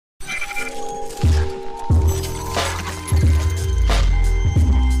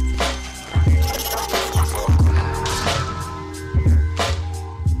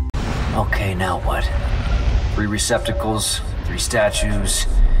receptacles, 3 statues,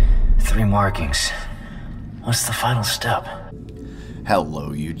 3 markings. What's the final step? Hello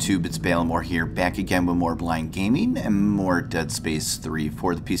YouTube, it's Balimore here, back again with more Blind Gaming and more Dead Space 3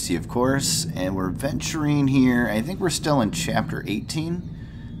 for the PC of course, and we're venturing here. I think we're still in chapter 18,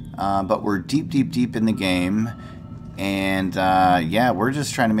 but we're deep in the game, and yeah, we're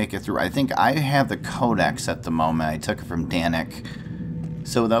just trying to make it through. I think I have the codex at the moment. I took it from Danik.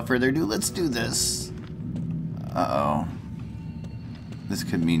 So without further ado, let's do this. Uh-oh. This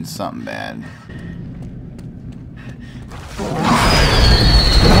could mean something bad. Get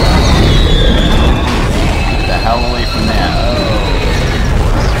the hell away from that.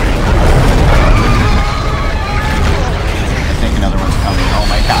 I think another one's coming. Oh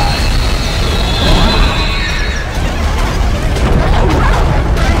my god.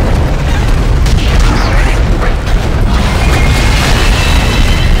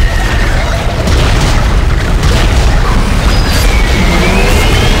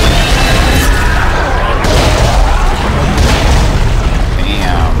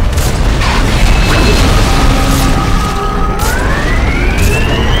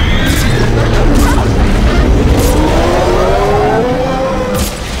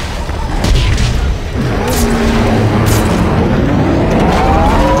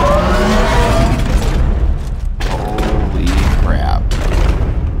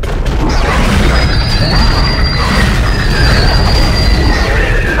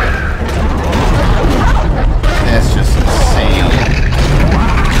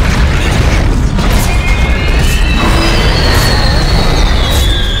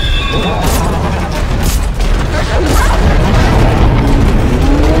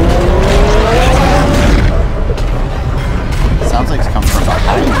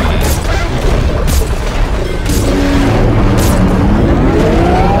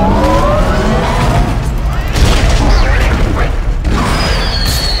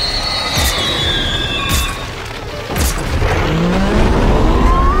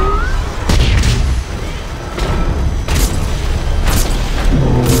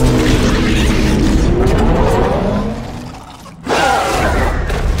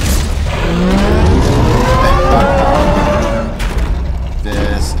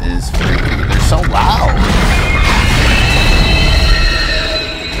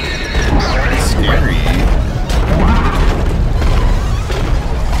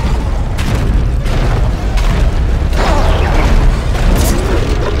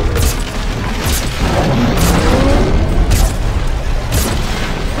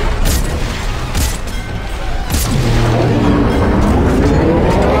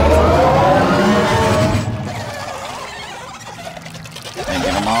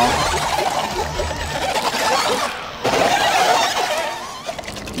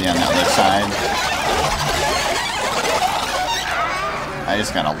 I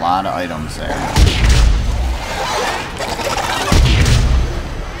just got a lot of items there.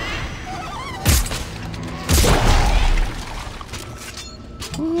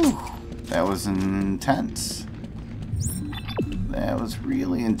 Whew, that was intense. That was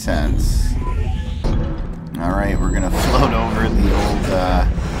really intense. Alright, we're gonna float over the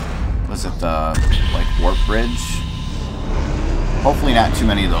old, was it the, like, warp bridge? Hopefully not too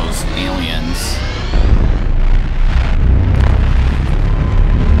many of those aliens.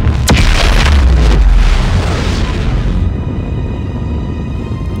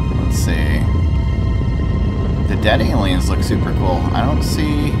 Let's see. The dead aliens look super cool. I don't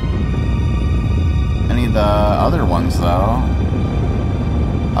see any of the other ones, though.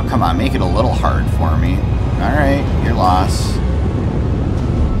 Oh, come on, make it a little hard for me. Alright, you're lost.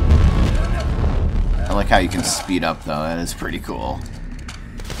 I like how you can speed up, though. That is pretty cool.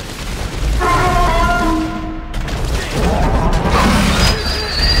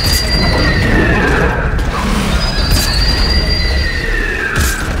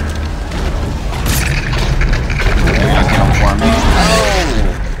 They're gonna come for me. Oh!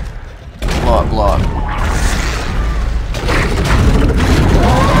 Blow up, blow up.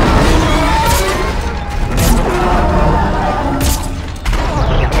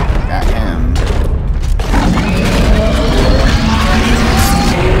 Got him.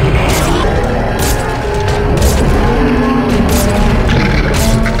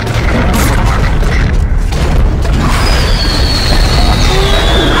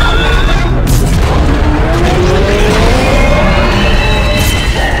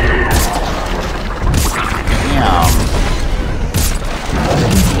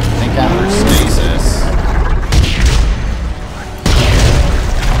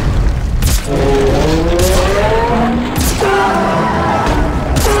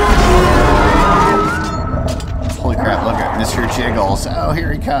 close. Oh,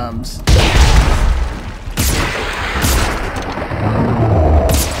 here he comes.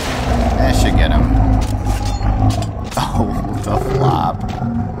 That should get him. Oh, the flop.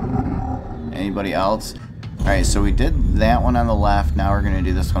 Anybody else? Alright, so we did that one on the left. Now we're going to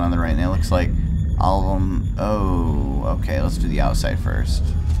do this one on the right. And it looks like all of them... Oh, okay. Let's do the outside first.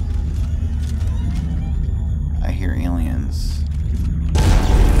 I hear aliens.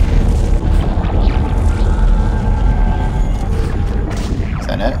 Is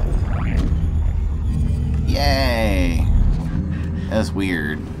that it? Yay! That was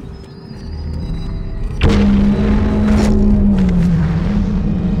weird.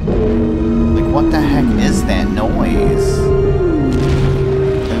 Like, what the heck is that noise?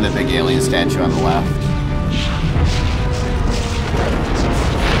 And the big alien statue on the left.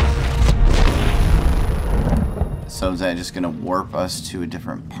 So is that just gonna warp us to a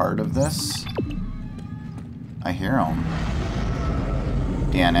different part of this? I hear him.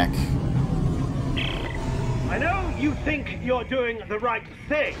 Danik. I know you think you're doing the right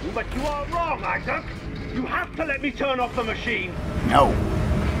thing, but you are wrong, Isaac. You have to let me turn off the machine. No.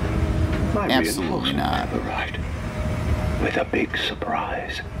 My Absolutely not. reinforcements have arrived with a big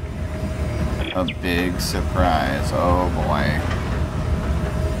surprise. A big surprise. Oh boy.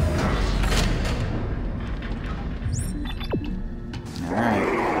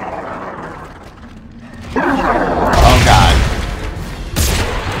 Alright. Oh god.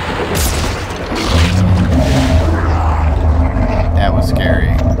 That was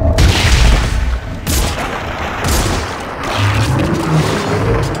scary.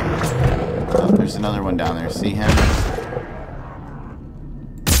 Oh, there's another one down there. See him?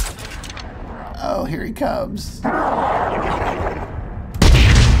 Oh, here he comes.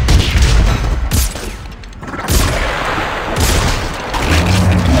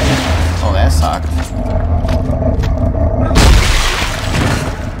 Oh, that sucked.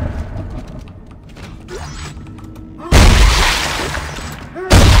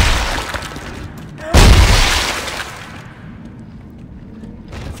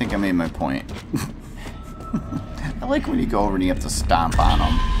 I think I made my point. I like when you go over and you have to stomp on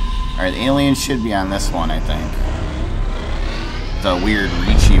them. Alright, the aliens should be on this one, I think. The weird,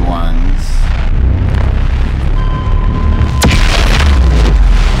 reachy ones.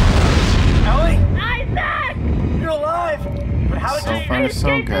 Ellie? Isaac! You're alive! But how did So you... far,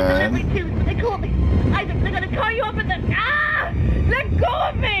 so good. They caught me. Isaac, they're gonna car you up in the... Ah! Let go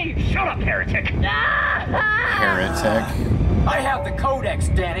of me! Shut up, heretic! Ah! Heretic. I have the codex,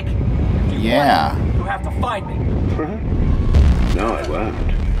 Danik. If you Yeah. want it, you have to find me. No, I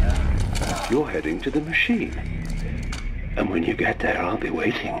won't. You're heading to the machine. And when you get there, I'll be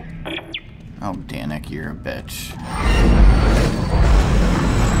waiting. Oh, Danik, you're a bitch.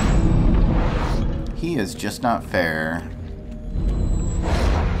 He is just not fair.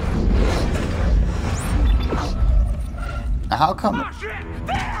 How come...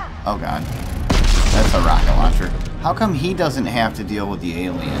 Oh god. That's a rocket launcher. How come he doesn't have to deal with the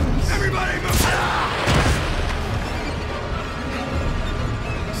aliens? Everybody move!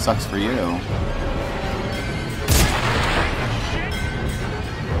 Sucks for you.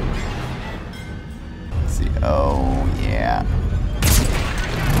 Let's see. Oh, yeah.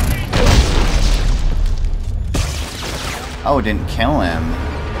 Oh, it didn't kill him.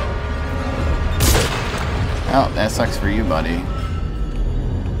 Oh, that sucks for you, buddy.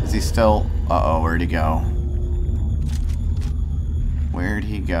 Is he still... Uh-oh, where'd he go? Where'd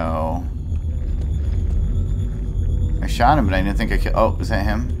he go? I shot him, but I didn't think I could... Oh, was that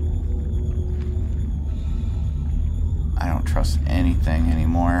him? I don't trust anything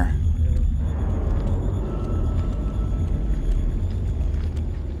anymore.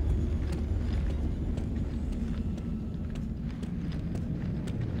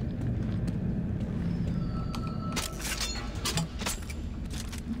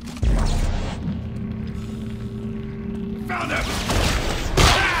 Found him!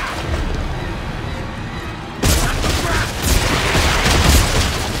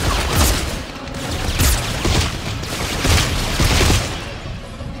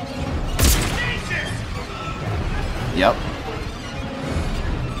 Yep.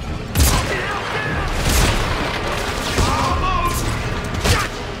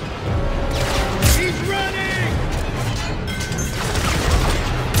 He's running!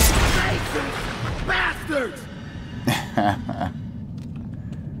 Bastards!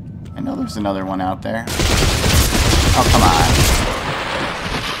 I know there's another one out there. Oh, come on.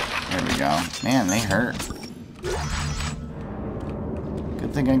 There we go. Man, they hurt.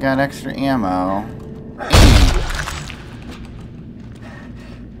 Good thing I got extra ammo.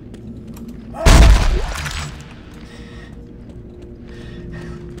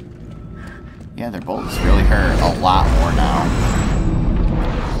 Yeah, their bullets really hurt a lot more now.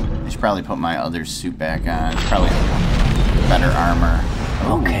 I should probably put my other suit back on. It's probably better armor.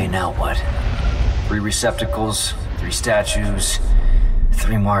 Ooh. Okay, now what? 3 receptacles, 3 statues,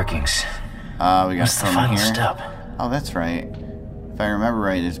 3 markings. We got What's the some final here. step? Oh, that's right. If I remember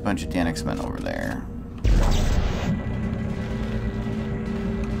right, there's a bunch of Danik's men over there.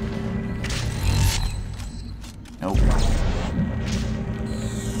 Nope.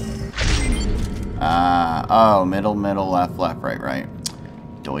 Oh, middle, left, right.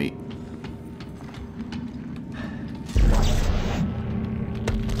 Doit.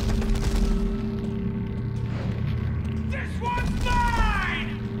 This one's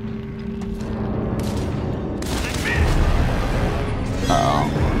mine! Uh-oh.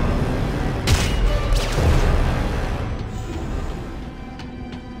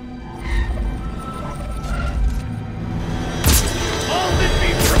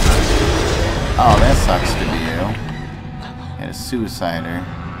 Oh, that sucks to be you. Had a suicider.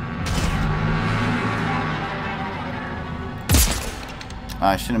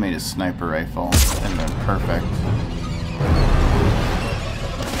 I should have made a sniper rifle. That would have been perfect.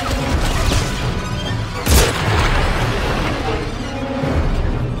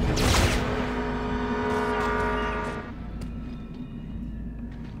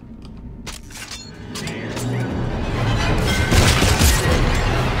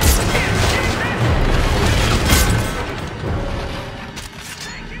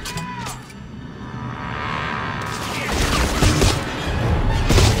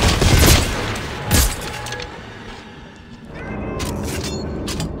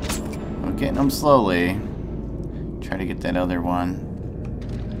 Getting them slowly. Try to get that other one.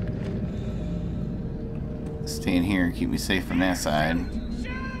 Stay in here and keep me safe from that side.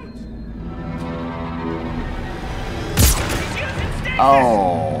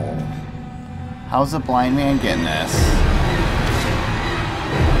 Oh. How's the blind man getting this?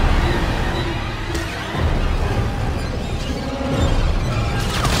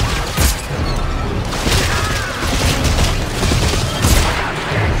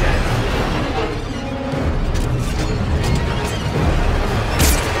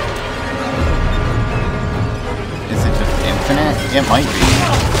 It might be.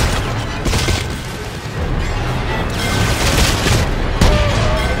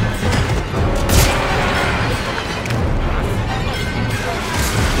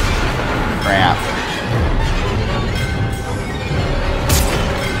 Crap.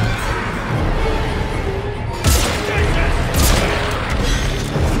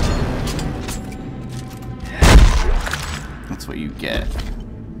 That's what you get.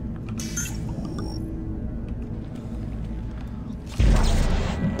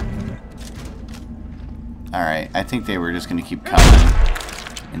 Alright, I think they were just going to keep coming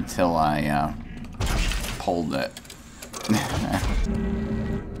until I pulled it.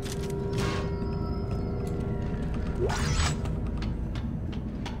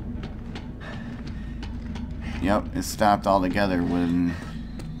 Yep, it stopped altogether when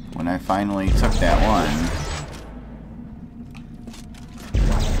I finally took that one.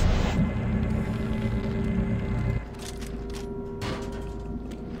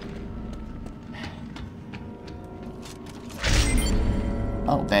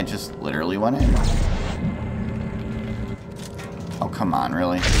 Oh, that just literally went in. Oh, come on,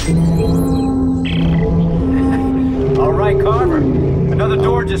 really? All right, Carver. Another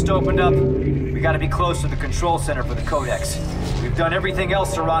door just opened up. We gotta be close to the control center for the Codex. We've done everything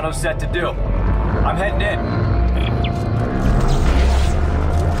else Serrano said to do. I'm heading in.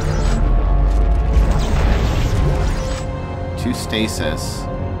 2 stasis.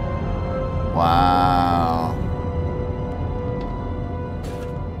 Wow.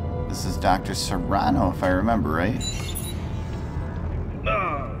 This is Dr. Serrano, if I remember right.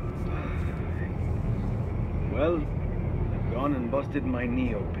 Well, I've gone and busted my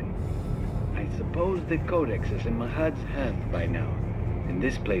knee open. I suppose the Codex is in Mahad's hands by now, and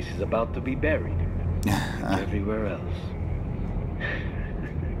this place is about to be buried. Like everywhere else.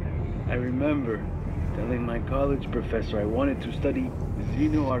 I remember telling my college professor I wanted to study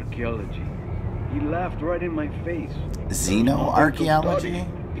xenoarchaeology. He laughed right in my face. Xenoarchaeology?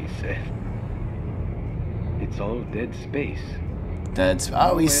 He said. It's all dead space.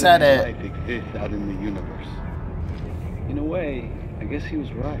 Oh, he said it. Life exists out in the universe. In a way, I guess he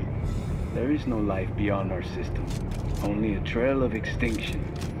was right. There is no life beyond our system. Only a trail of extinction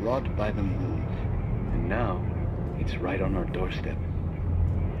wrought by the moons. And now, it's right on our doorstep.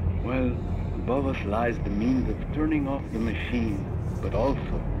 Well, above us lies the means of turning off the machine, but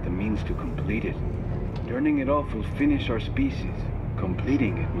also the means to complete it. Turning it off will finish our species.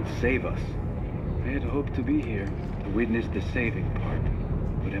 Completing it will save us. had hoped to be here to witness the saving part.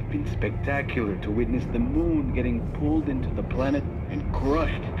 It would have been spectacular to witness the moon getting pulled into the planet and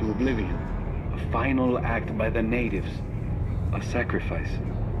crushed to oblivion. A final act by the natives. A sacrifice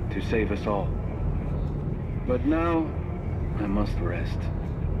to save us all. But now, I must rest.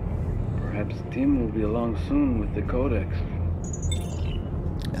 Perhaps Tim will be along soon with the Codex.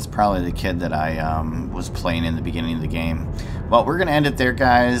 It's probably the kid that I was playing in the beginning of the game. Well, we're going to end it there,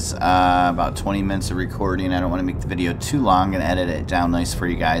 guys. About 20 minutes of recording. I don't want to make the video too long. I'm going to edit it down nice for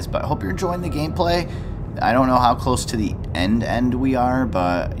you guys. But I hope you're enjoying the gameplay. I don't know how close to the end we are,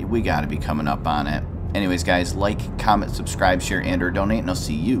 but we got to be coming up on it. Anyways, guys, like, comment, subscribe, share, and or donate, and I'll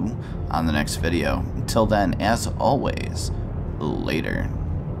see you on the next video. Until then, as always, later.